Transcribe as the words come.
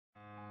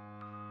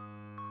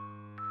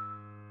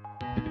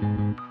I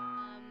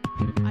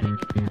don't need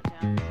a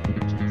countdown, so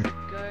just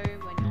go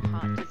when your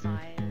heart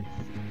desires.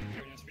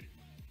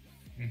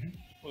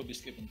 We'll be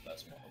skipping the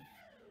first one.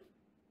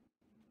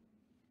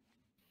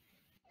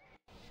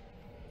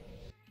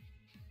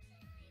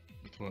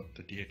 With what,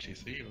 the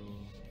DHCC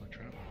or my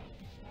trap?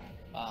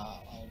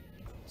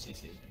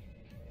 CC.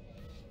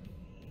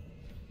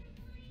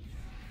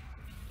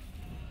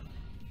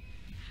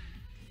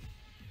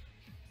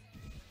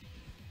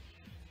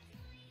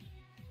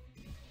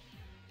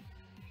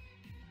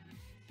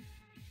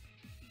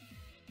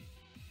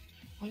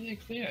 Oh yeah,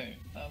 Cleo.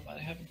 I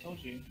haven't told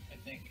you. I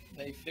think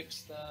they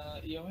fixed the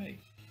EOA.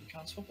 You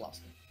can't swap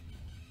blast it.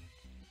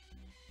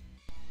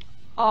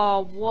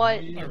 Oh, what?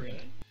 Oh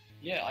really?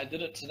 Yeah, I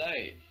did it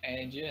today,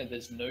 and yeah,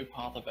 there's no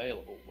path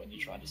available when you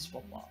try to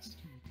swap blast.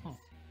 Huh.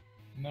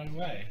 No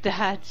way.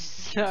 That's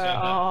so. that-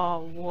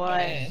 oh, what?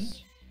 And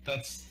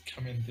That's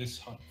come in this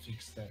hot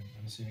fix then,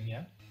 I'm assuming,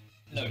 yeah?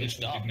 no, it's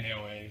I done. did an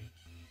AOA.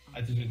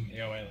 I did an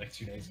AOA like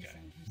 2 days ago.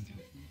 Did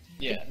it.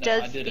 Yeah, It no, I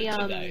does did the, it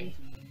today,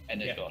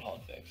 and it Yeah. got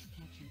hotfixed.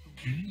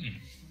 Mm.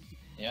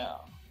 Yeah,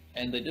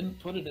 and they didn't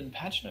put it in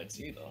patch notes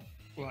either.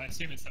 Well, I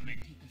assume it's something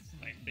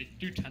like they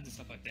do tons of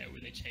stuff like that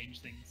where they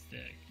change things that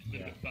are a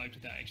little bit bugged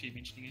without actually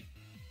mentioning it.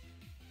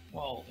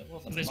 Well, it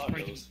wasn't This bugged, it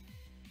project- was-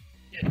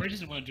 Yeah, they probably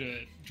just want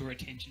to draw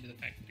attention to the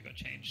fact that it got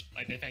changed,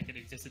 like the fact that it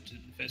existed in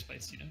the first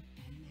place, you know?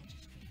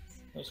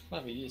 it was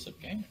clever use of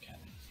game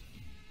mechanics.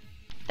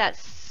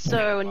 That's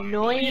so Yeah,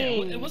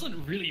 annoying. it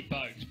wasn't really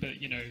bugged, but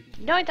you know,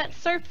 No, that's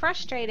so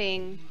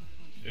frustrating.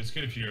 It's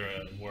good if you're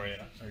a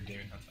warrior or a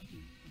demon hunter.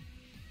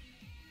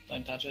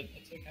 Don't touch it,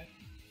 it's okay.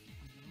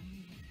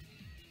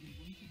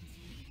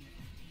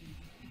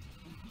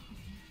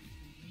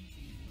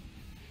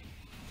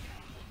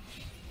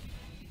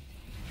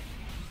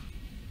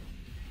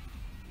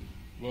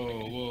 Whoa,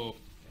 whoa.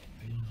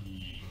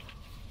 Hey.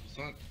 It's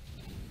not.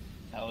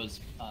 That was,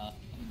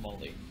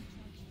 Molly.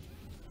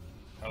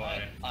 Hello.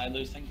 I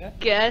lose think that?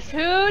 Guess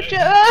who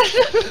just?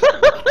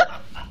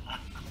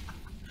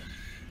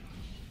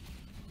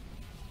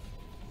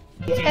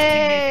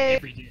 Hey.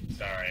 every day.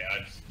 Sorry,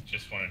 I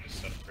just wanted to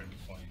set up for the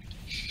point.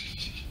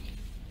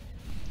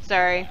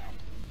 Sorry.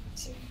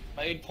 So,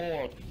 made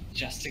poor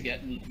just to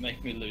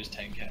make me lose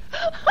 10k.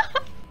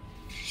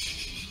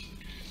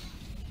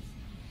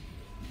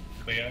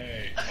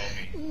 Cleo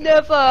told me.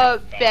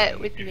 Never bet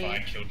with if me. I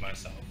killed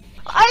myself.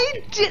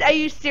 I did. Are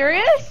you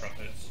serious?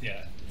 Profits,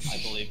 yeah. I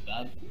believe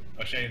that.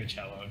 I'll show you the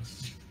chat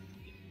logs.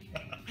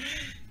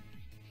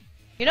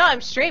 You know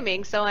I'm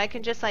streaming, so I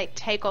can just like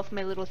take off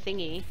my little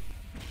thingy.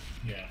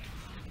 Yeah.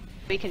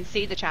 We can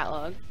see the chat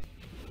log.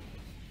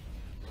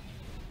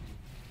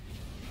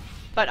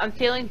 But I'm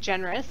feeling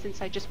generous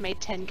since I just made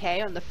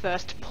 10k on the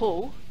first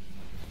pull.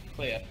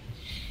 Clear.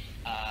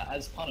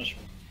 As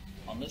punishment,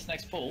 on this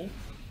next pull,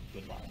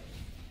 good luck.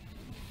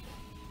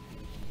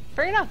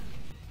 Fair enough.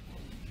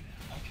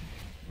 Okay.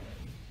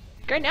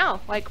 Go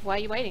now. Like, why are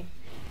you waiting?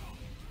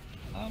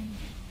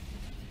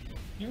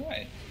 You're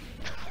right.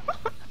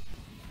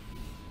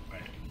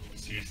 Wait,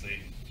 seriously,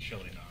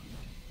 surely not.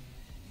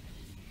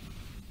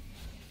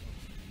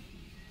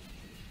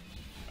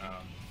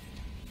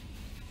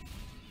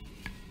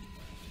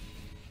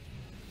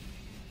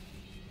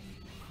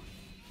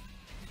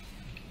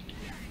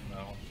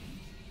 No.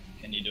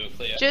 Can you do it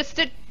clear?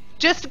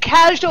 Just a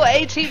casual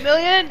 18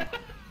 million?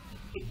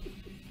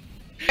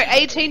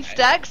 18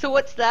 stacks, so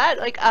what's that?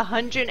 Like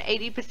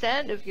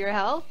 180% of your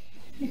health?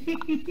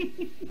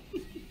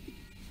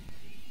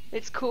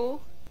 It's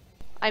cool.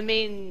 I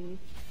mean,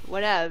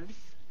 whatevs.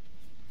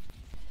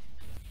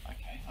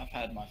 Okay, I've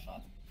had my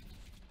fun.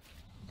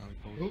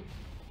 Oh.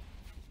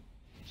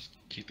 Just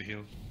keep the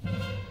heal.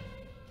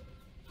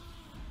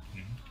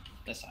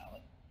 They're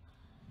silent.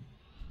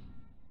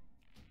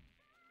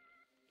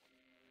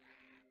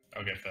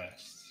 I'll go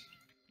first.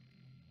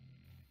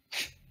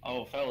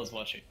 Oh, fella's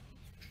watching.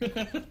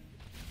 Okay.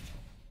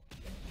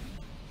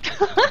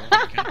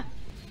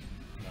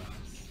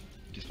 Nice.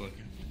 Just looking.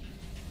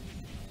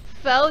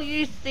 Fel,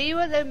 you see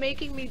what they're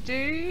making me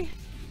do?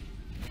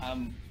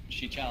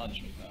 She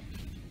challenged me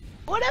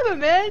though. Whatever,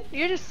 man.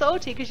 You're just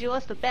salty because you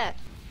lost the bet.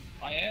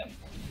 I am.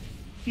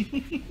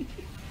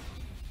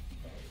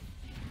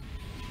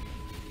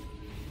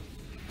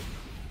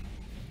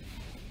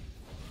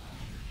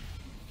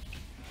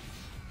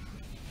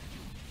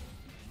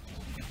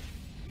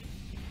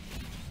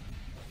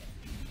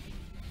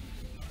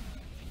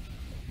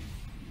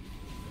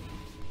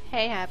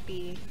 Hey,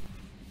 Happy.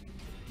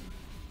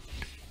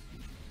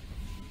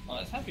 Oh,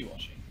 it's happy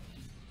watching.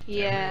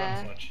 Yeah.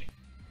 Everyone's watching.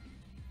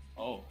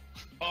 Oh.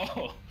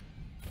 Oh.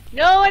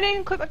 No, I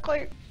didn't quit my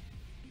clear.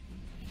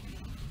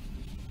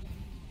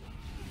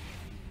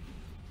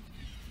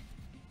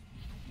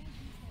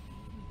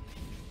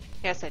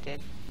 Yes, I did.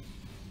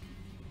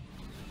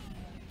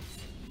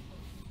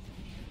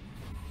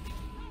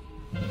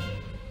 Why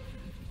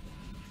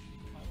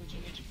would you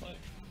need to play?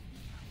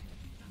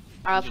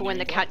 For when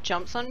the cat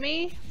jumps on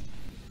me?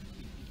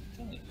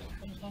 Tell me,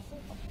 what is not fair?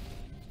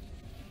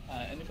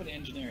 Anybody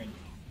engineering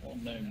or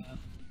gnome?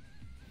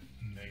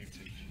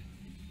 Negative.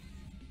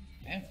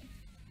 Damn it.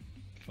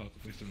 Fuck,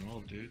 wasted an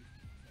all, dude.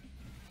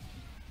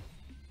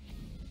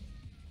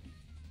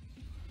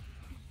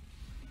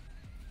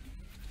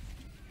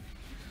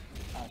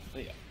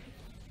 Clear.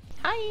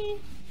 Hi!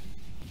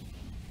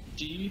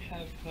 Do you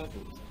have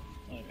purples?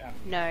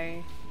 No.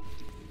 Okay,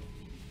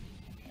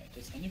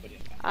 does anybody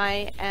have that?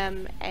 I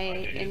am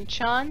a do.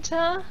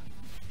 enchanter,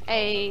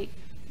 and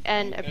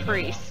a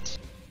priest.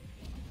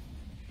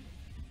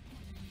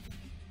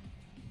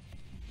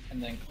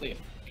 And then clear.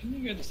 Can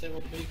you go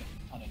disable vegan?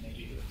 I don't need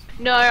you to use it.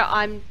 No,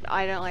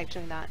 I don't like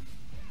doing that.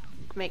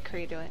 Make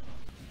Kree do it.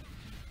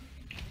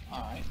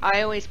 Alright.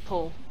 I always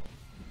pull.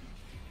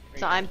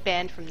 So I'm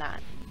banned from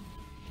that.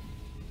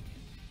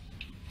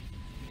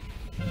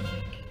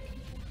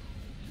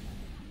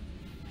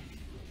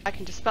 I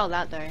can dispel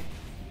that though.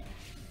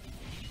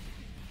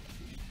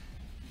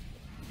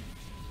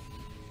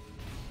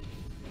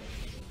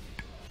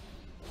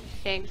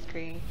 Thanks,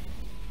 Kree.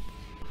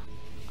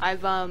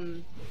 I've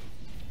like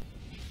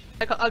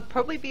I'd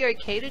probably be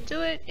okay to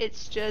do it.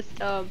 It's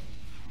just I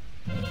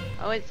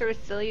went through a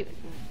silly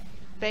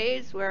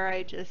phase where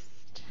I just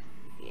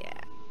yeah.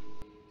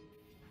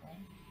 Right.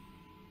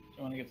 Do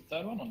you want to get the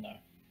third one or no?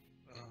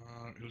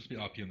 It'll just be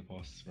RP on the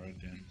boss right at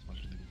the end, so I'll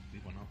just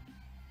leave one up.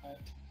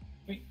 Alright.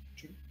 3,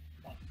 2,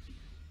 1.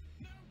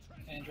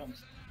 And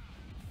drums.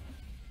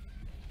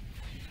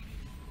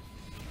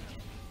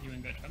 You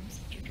ain't got drums?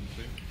 Chicken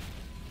flip.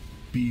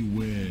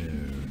 Beware.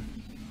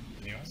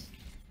 Anything else?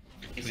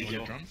 Please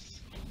get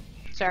drums.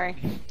 Sorry,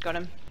 got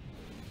him.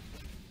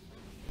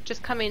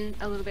 Just come in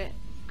a little bit,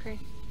 Kree.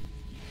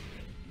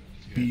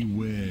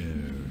 Beware.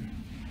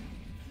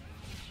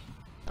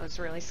 That was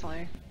really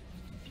slow.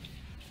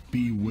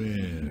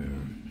 Beware.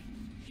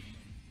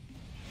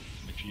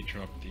 Make sure you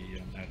drop the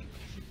ad.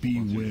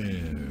 Beware.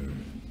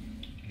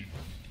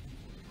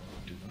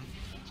 Do that.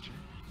 That's true.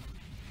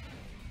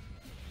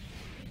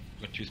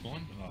 Got two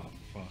spawn? Oh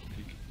fuck.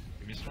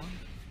 You missed one?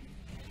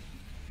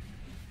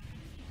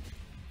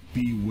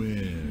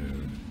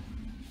 Beware.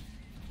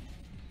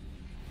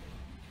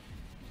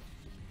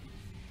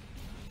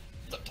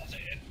 Stop touching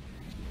it.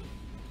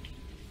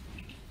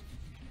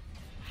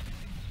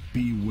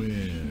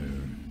 Beware.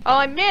 Oh,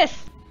 I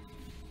missed!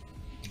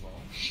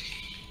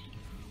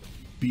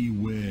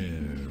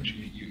 Beware.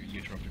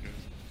 You dropped it,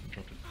 guys. You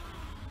dropped it.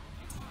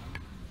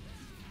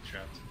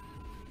 Trapped.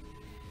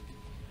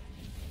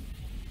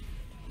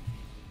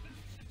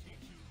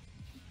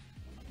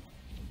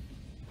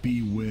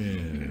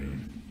 Beware.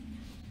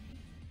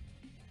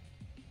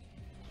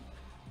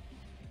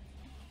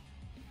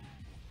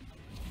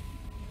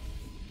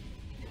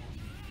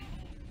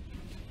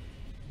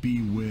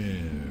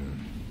 Beware.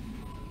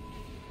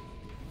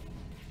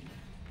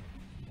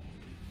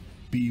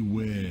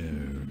 Beware.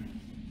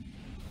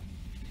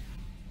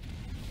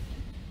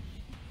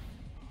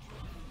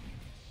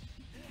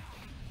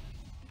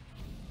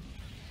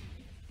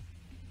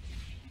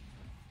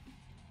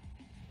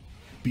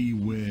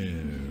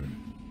 Beware.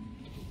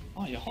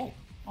 Oh, you're whole.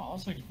 Oh, I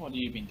was looking forward to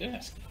you being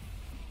desk.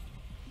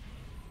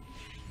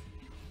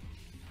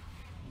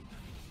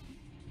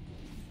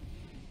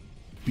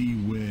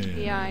 Beware.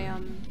 Yeah, I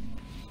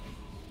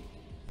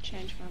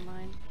changed my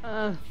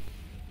mind.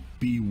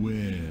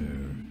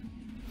 Beware.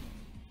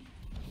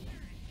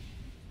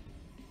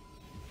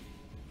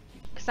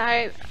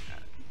 Cause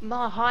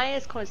my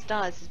highest CoS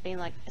does has been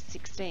like a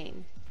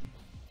 16.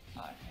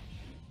 Okay.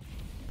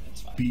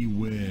 That's fine.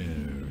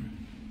 Beware.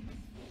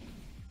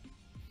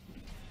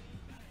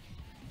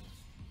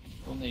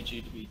 We'll need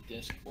you to be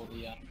disc for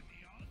the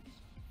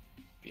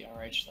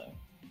BRH though.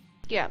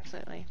 Yeah,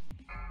 absolutely.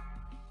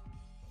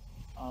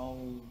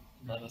 I'll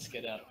let us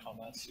get out of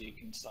combat so you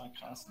can start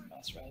casting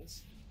mass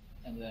res,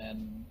 and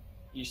then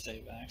you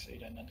stay back so you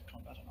don't enter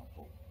combat and I'll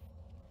pull.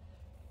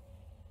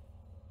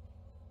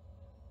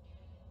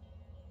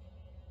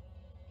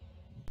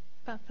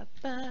 Ba, ba,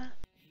 ba.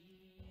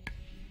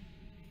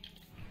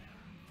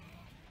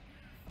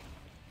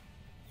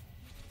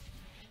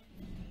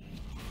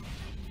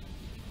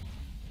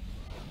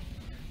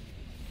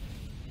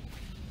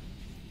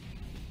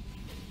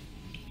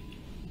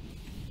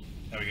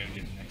 How are we gonna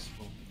get the next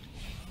pull?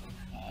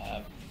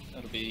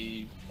 It'll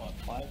be what,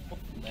 5 pull,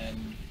 and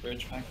then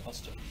bridge pack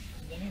plus 2.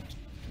 Then it.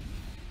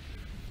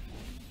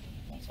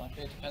 Most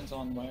likely, it depends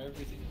on where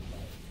everything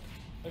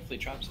is. Hopefully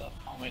traps up.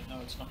 Oh wait, no,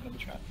 it's not gonna be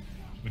trapped.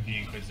 With the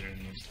Inquisitor in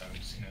the image, I'm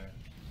just gonna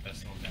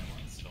personal down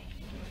one still.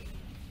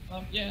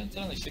 Yeah, it's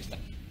only 6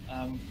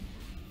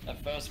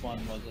 that first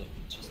one was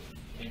just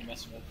being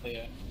messing with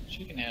Cleo.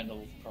 She can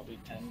handle probably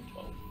 10,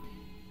 12.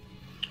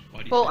 Why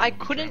do you Well, think I it'll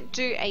be couldn't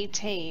do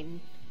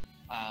 18.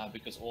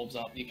 Because orbs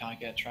up, you can't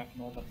get trap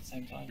and orb at the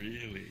same time. trapped?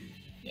 Really?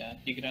 Yeah,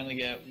 you can only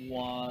get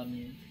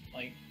one,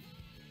 like,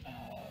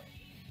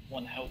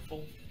 one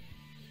helpful,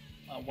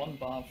 one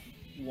buff,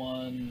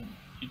 one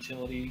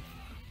utility,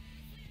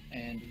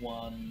 and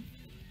one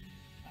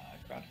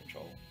crowd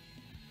control.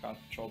 Crowd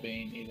control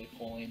being either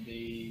calling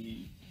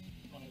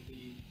one of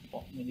the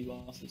mini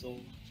bosses or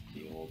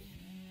the orb.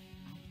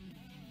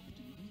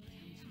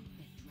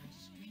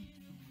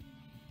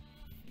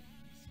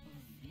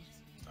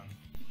 Done.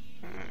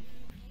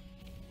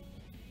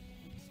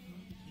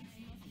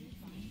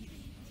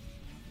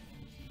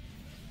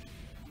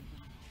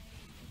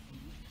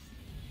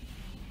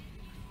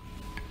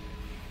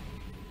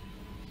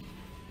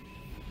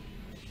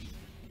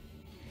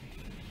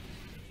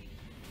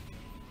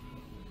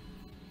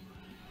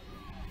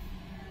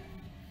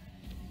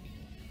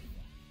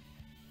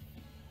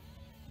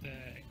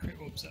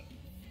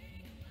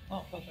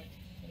 Oh, perfect.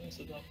 This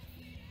is up.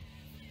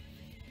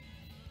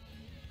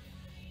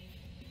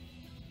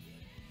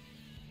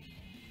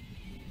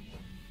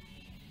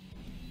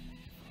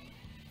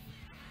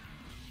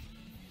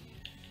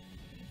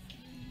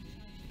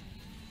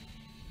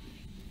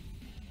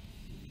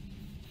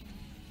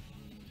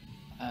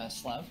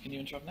 Slav, can you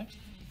interrupt next?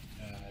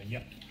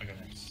 Yep, I go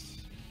next.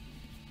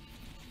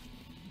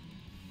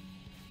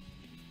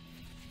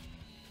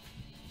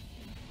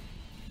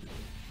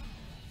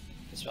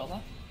 Dispel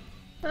that.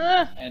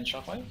 Ah! And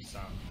shockwave.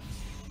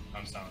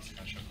 I'm silencing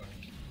my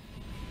shockwave.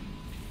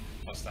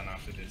 I'll stun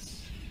after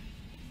this.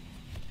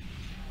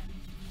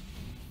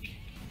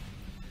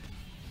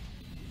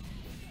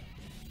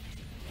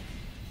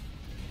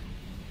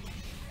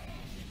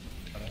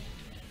 Got it.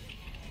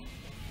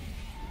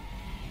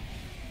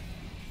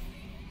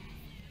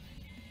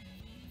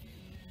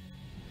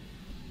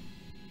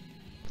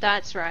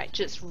 That's right,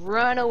 just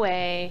run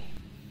away.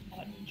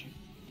 I need you.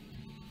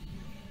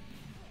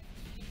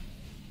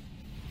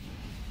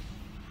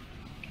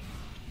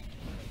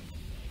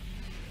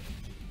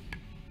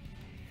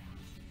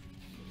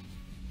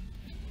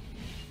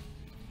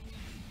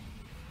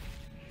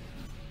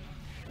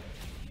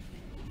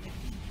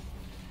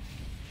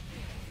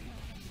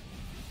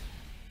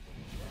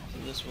 So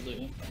this will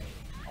do.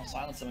 I'll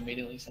silence them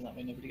immediately so that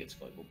way nobody gets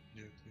global.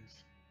 Yeah,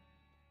 please.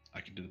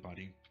 I can do the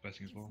body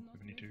versing as well if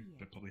I need to,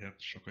 but probably have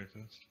shockwave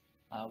first.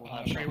 We'll I'm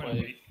have sure you want to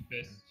shockwave. wait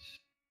first.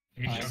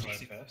 You can Alright.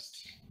 shockwave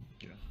first.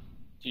 Yeah.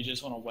 Do you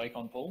just want to wake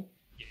on pull?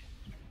 Yeah.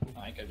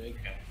 Alright, go big.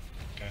 Okay.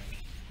 Okay.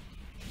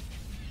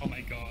 Oh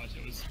my god,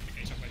 it was.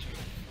 Okay, shockwave.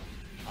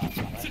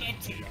 Alright, What's it alright.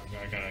 up to?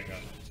 I got it.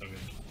 It's all good.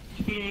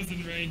 I thought it was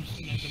in range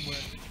and none of them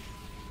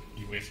were.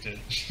 You whiffed it.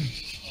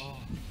 Oh,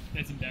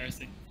 that's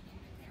embarrassing.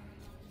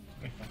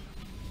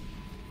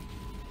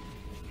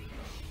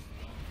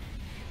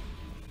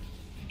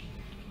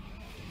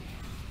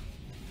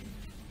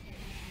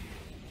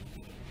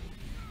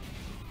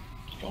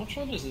 Gold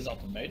Shoulders is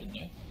up to Maiden,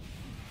 yeah?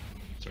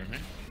 Sorry, mate?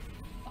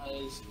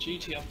 Is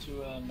GT up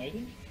to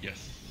Maiden?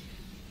 Yes.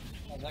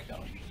 How's that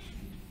going?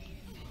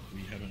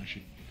 We haven't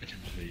actually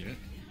attempted it yet.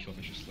 Killed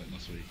it just like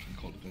last week and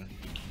called it there.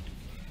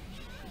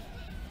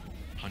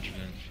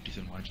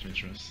 157 lines to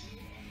stress.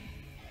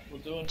 We'll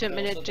do Enforcer. Do you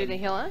want me to do the then-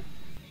 healer?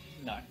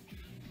 No.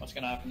 What's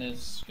going to happen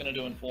is, going to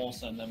do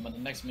Enforcer, and then when the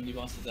next mini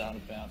boss is out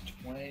about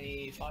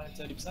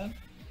 25-30%,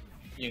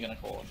 you're going to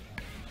call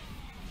it.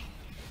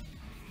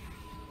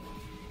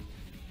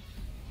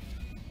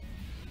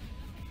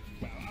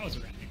 Wow, I was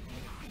around.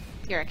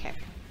 You're okay.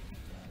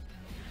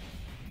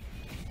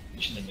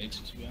 You shouldn't need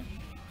to be honest.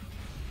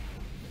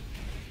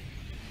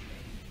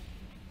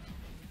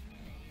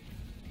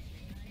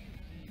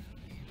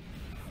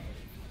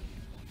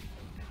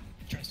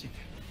 Trust you.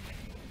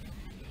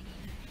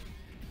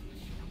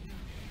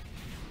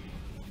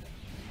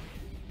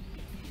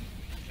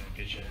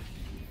 Good shit.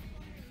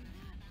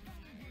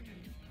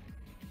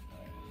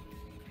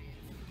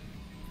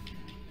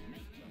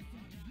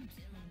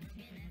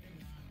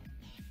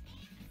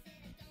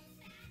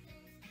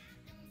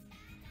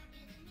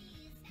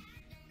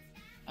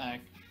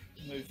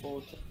 Move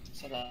forward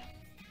so that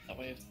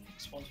way if it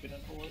spawns we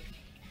don't pull it.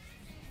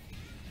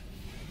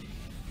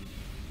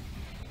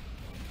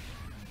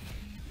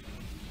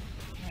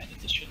 Right,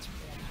 if this shit's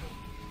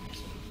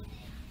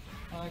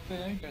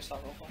okay, go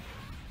start roll call.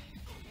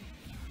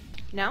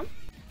 No?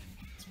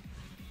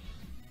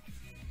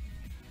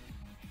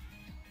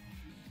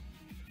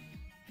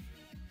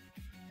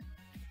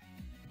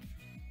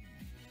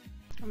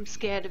 I'm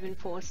scared of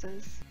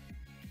enforcers.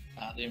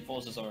 The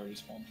enforcer's already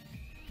spawned.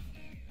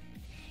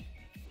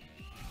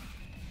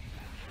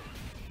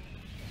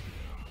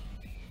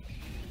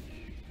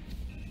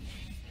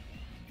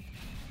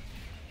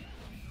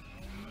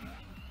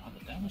 Oh,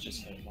 the damage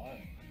is so low.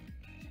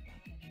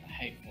 I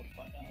hate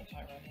fortified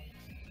attack right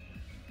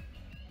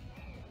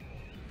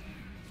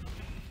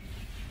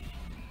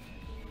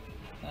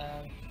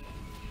now.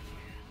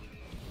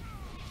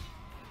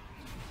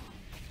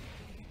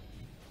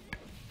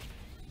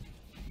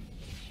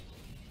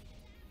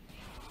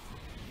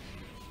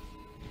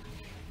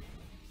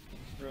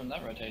 Ruin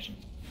that rotation.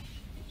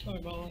 Sorry,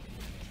 Bola.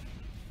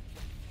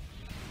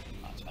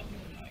 That's bad.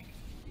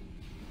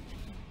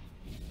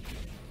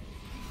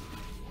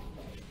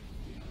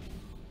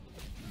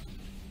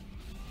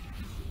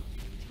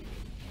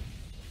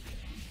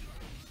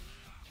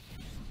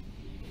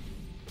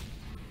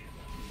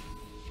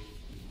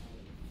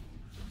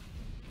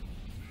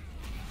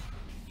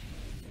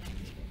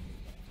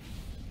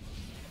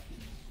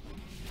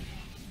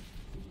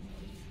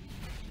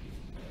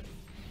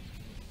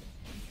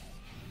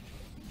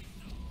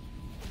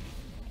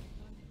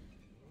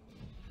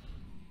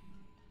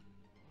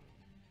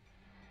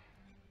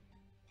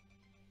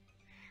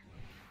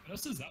 What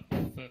else is up for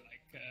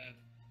like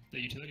the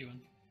utility one?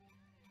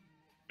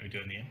 Are we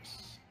doing the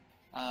imps?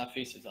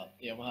 Feast is up.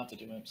 Yeah, we'll have to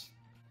do imps.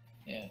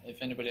 Yeah, if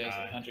anybody has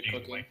 100 you can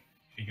cooking. wake.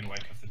 You can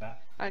wake off the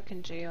bat. I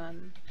can do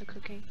the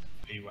cooking.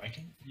 Are you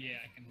waking? Yeah,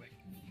 I can wait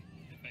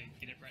if I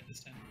get it right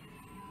this time.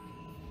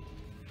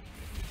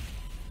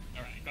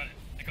 Alright,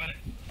 I got it.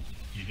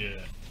 You did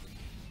it.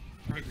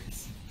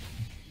 Progress.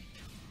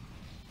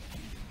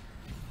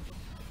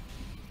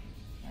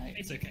 Alright,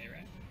 It's okay, right?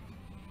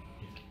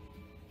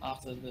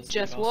 after this.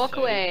 Just boss walk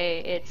fight,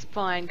 away. It's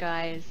fine,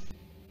 guys.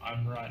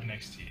 I'm right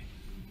next to you.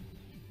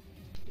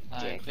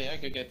 Dicks. Cleo,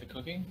 go get the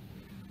cooking.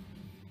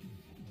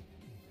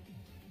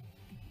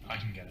 I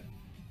can get it.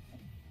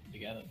 You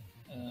get it.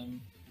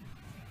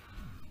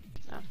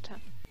 After.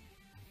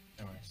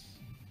 No worries.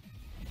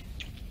 I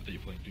thought you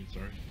were playing Dude,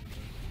 sorry.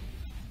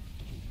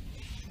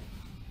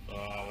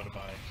 Oh, what have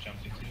I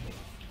jumped into?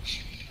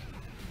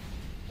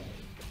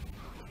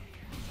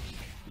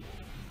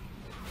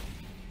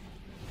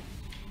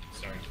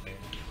 Sorry, Claire.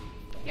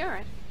 You're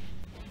alright.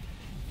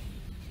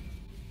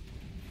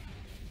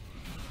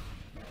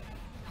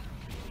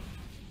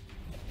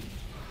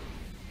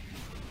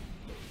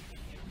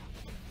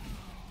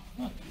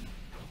 Huh.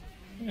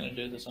 I'm gonna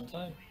do this on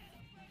time.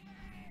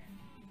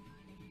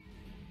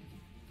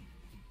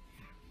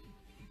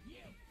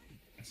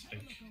 It's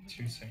like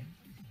too soon.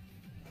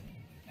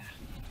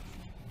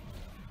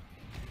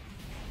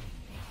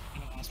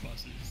 And the last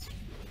boss is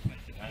quite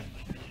difficult in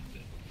my opinion,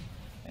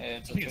 but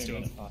It's a I think it's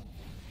 2-minute doable. fight.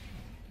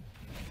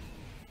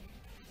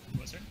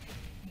 what's it?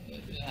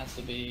 It has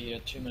to be a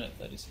 2-minute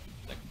 30-second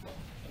fight.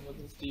 And with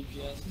this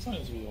DPS, as long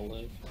as we all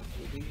live,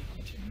 it'll be a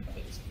 2-minute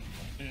 30-second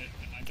fight.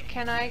 I don't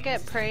Can I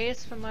get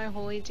praise for my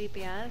holy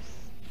DPS?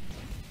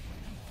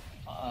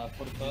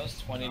 For the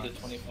first 20 to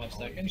 25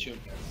 seconds, you'll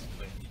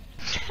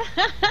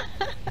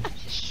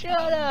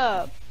Shut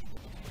up!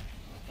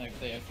 like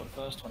there for the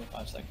first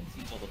 25 seconds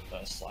until the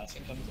first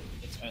slicing comes in.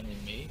 It's only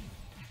me.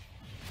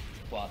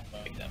 But for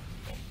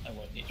example, I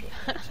won't need your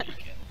help, so you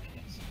can.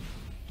 Yes.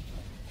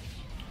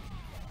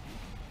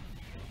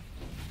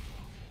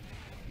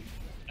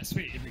 I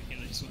swear every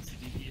healer just wants the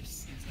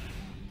DPS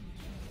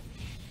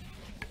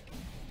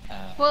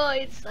inside. Well,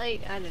 it's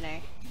like, I don't know.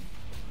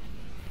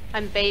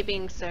 I'm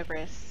babying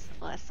Cerberus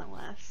less and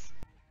less.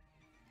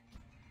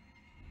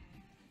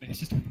 It's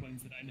just with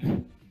ones that I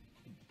know.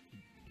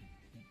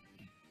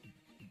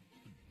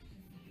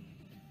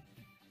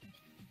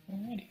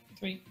 Alrighty,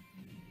 3,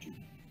 2,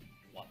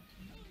 1.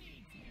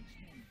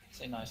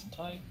 Stay nice and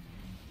tight.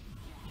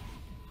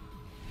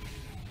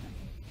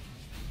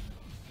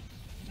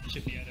 You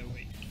should be able to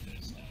wait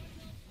first.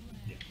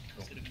 Yeah, cool.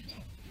 Instead of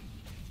himself.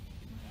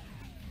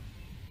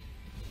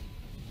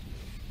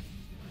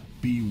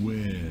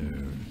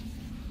 Beware.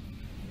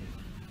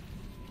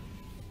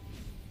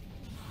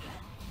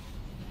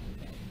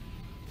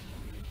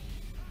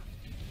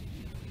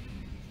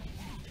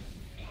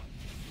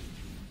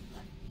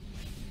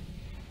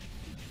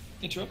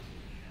 Interrupt.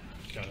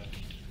 Got it.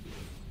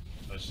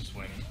 I was just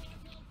waiting.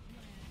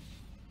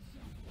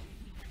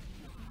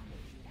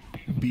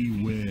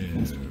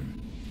 Beware.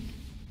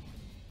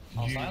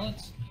 All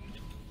silence.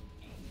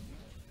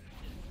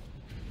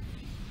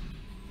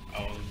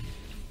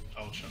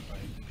 I'll jump right.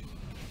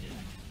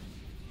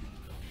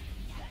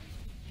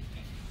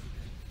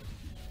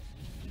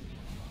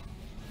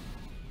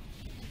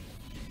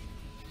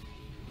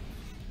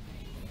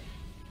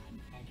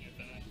 I'll get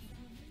the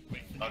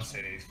wait for the I'll next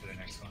say these for the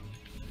next one.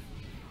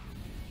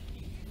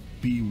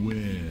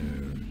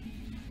 Beware.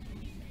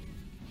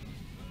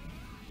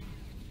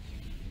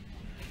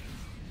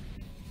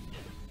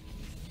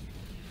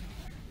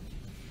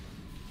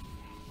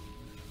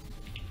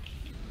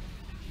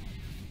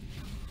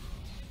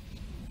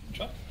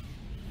 Interrupt.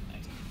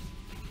 Nice.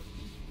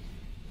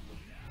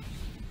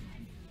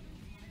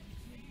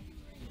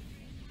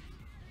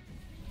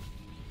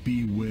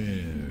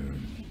 Beware.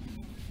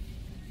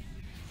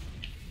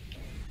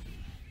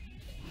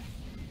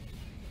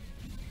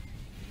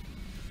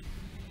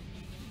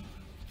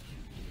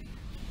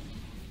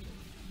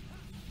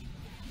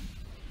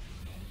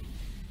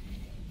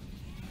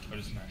 I'll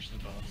just smash the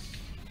boss.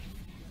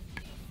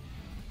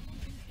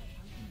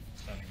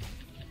 Stunning.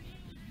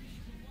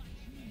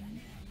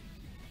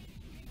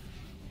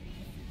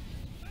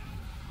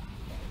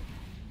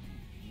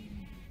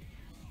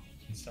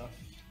 And stuff.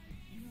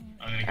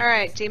 I'm gonna get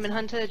Alright, this. Demon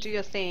Hunter, do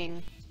your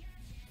thing.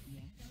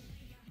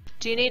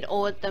 Do you need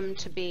all of them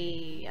to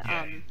be,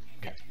 Yeah.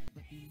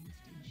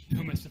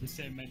 almost at the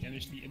same amount of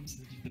damage to the imps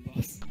as you do the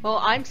boss. Well,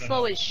 I'm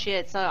slow as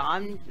shit, so I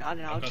don't know, I'll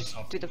I've got just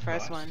top do the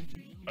first right. one.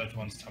 Both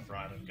ones top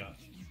right I've got.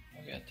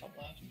 Okay, top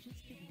left.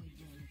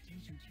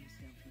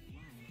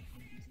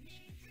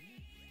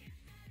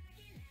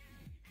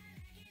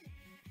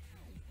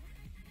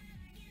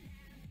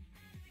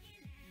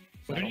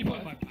 What do you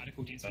put my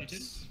particle density to?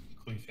 That's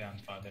clue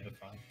found 5 out of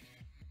 5.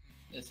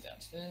 It's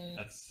downstairs.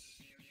 That's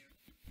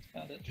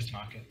Found it. just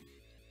mark it.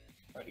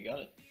 Already got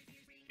it.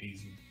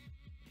 Easy.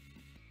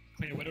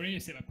 Clear, what do you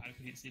set my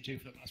particle density to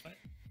for the last fight?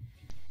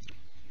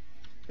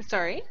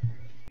 Sorry?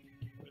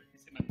 What do you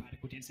set my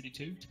particle density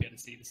to be able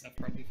to see the stuff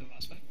properly for the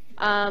last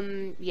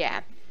fight?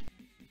 Yeah.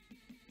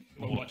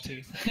 Or what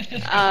to?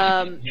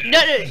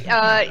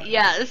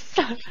 Yes.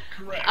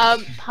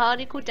 Correct.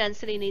 Particle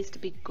density needs to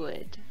be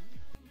good.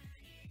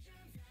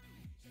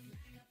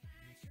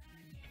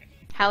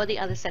 How are the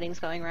other settings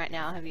going right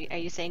now? Are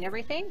you seeing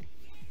everything?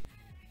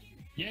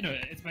 Yeah, no,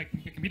 it's my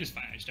computer's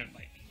fine. I just don't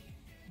like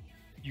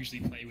usually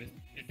play with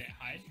it that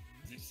high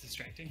because it's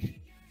distracting.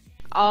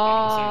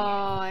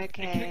 Oh, It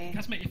okay.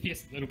 cuts my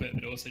FPS a little bit,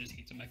 but it also just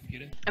heats on my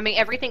computer. I mean,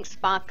 everything's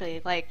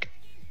sparkly, like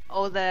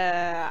all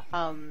the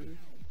I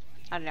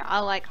don't know. I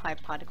like high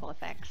particle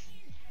effects.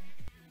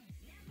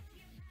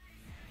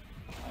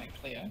 Alright,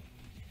 Cleo.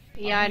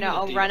 Yeah, I I'm know. gonna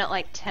I'll do- run it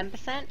like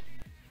 10%.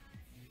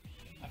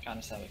 I kind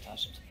of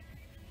sabotage it.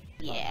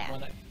 Yeah.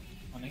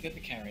 When I get the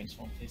carrion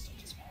swarm, please don't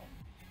dispel it.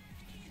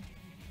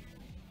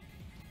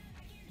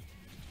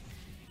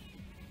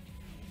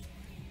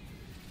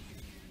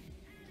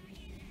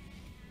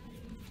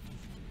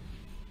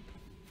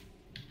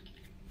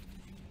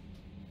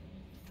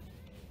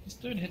 This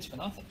dude hits for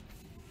nothing.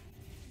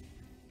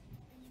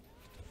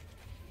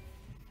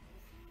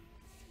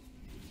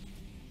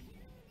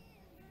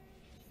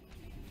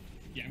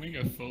 Yeah, I'm gonna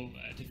go full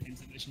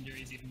defensive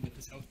legendaries even with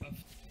this health buff.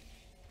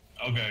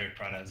 I'll go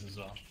Pradas as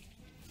well.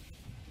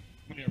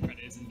 I'm gonna go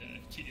Predators and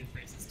cheated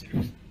braces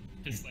too.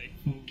 Just like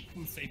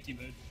full safety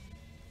mode.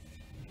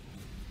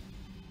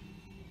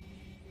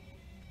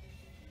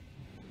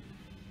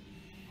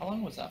 How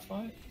long was that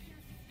fight?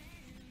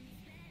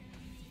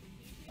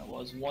 That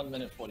was 1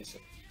 minute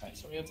 46. Alright,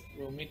 so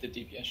we'll meet the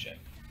DPS check.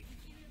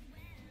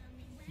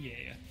 Yeah.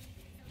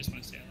 Just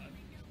want to stay alive.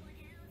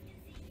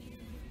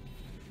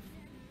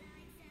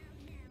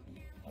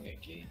 Okay,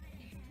 key.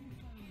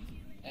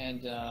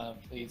 And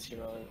please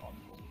hero on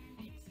board.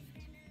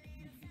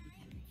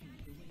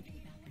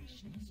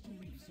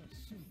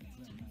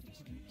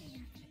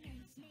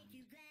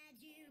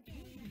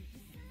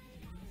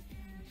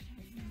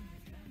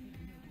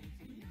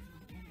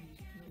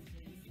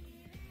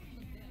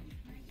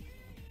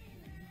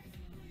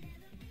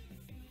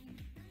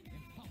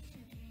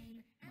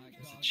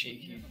 It's a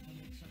cheeky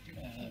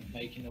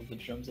making of the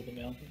drums of the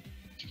mountain.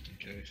 Just in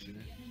case, you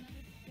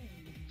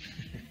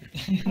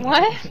know.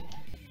 What?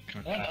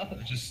 Can't No,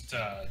 nothing. Just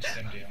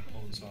MD on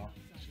pull as well.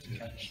 Just in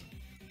case.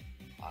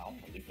 I'll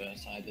probably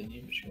burst higher than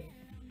you, but sure.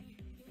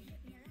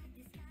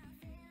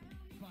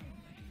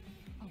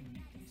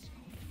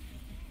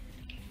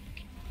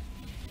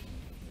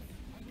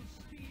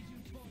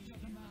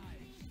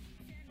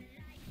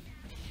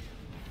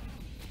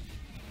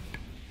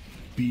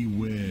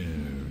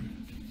 Beware.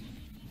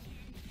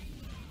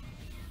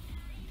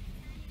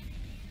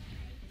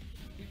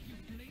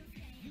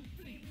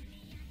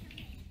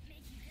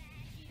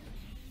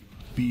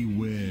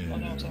 Beware. Oh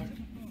no, I'm sorry.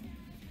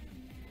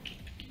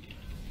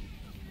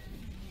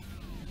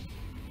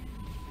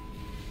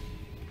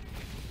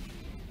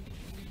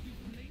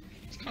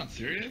 It's kind of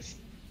serious.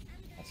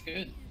 That's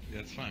good. Yeah,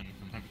 it's fine.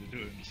 I'm happy to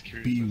do it. I'm just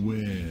curious.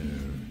 Beware.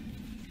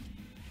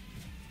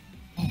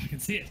 Oh, I can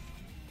see it.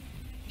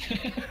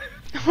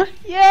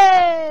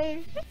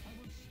 Yay!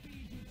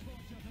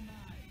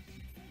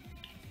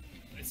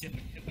 Let's see if I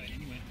can hit that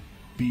anyway.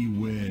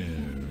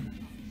 Beware.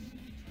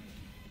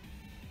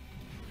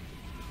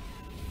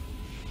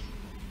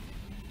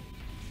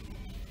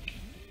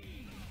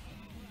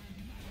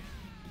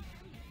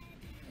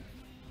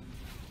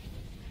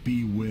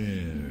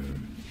 Beware.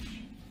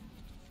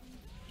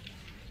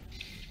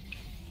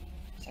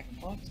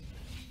 Second part.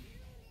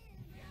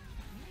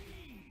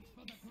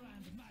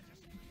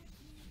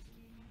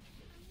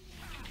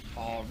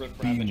 Oh, rip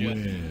Ravager.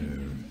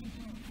 Beware.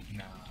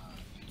 Nah,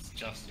 it's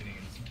just hitting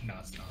it. No,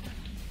 it's not.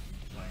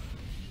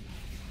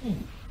 Like,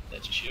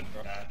 That's a shield,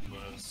 bro. that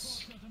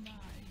was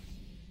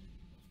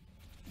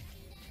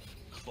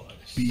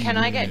close. Can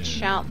I get Beware.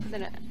 shout for the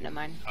never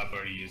mind. I've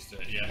already used it,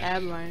 yeah.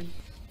 Never mind.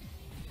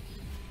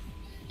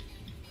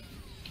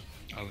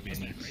 I'll be That's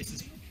my next.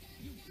 braces.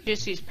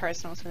 Just use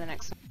personals for the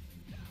next one.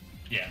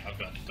 Yeah, I've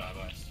got dive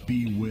ice still.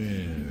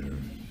 Beware.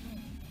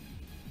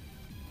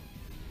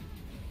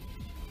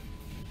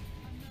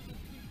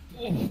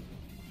 Oh,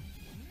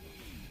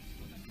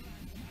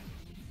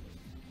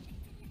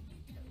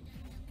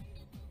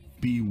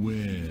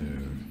 Beware.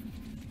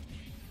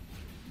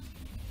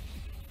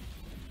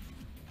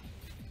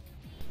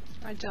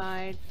 I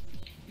died.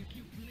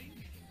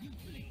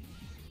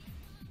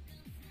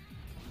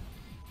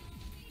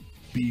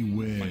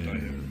 Beware.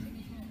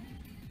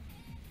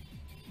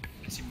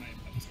 I see my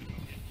buff's gonna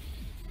go here.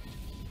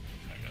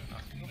 I got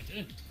nothing. Oh, I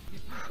did.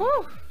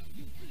 Whew.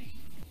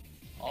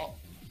 Oh,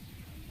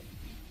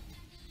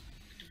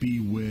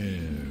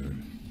 Beware.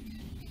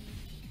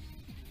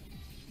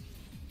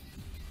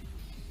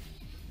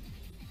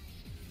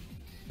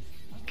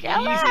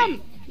 Kill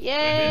him! two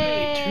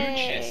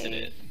chests in Yay!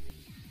 it.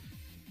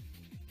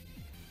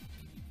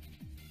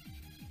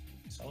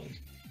 Solid.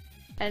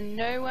 And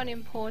no one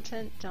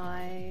important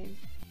died.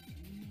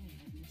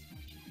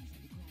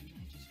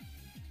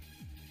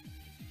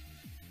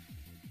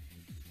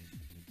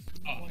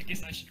 Oh, I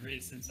guess I should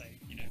raise since I,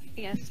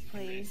 Yes,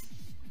 please.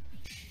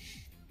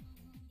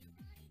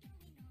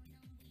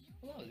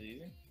 Well, that was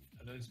easy.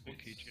 Are those What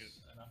boots key chip?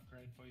 an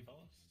upgrade for you,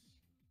 fellas?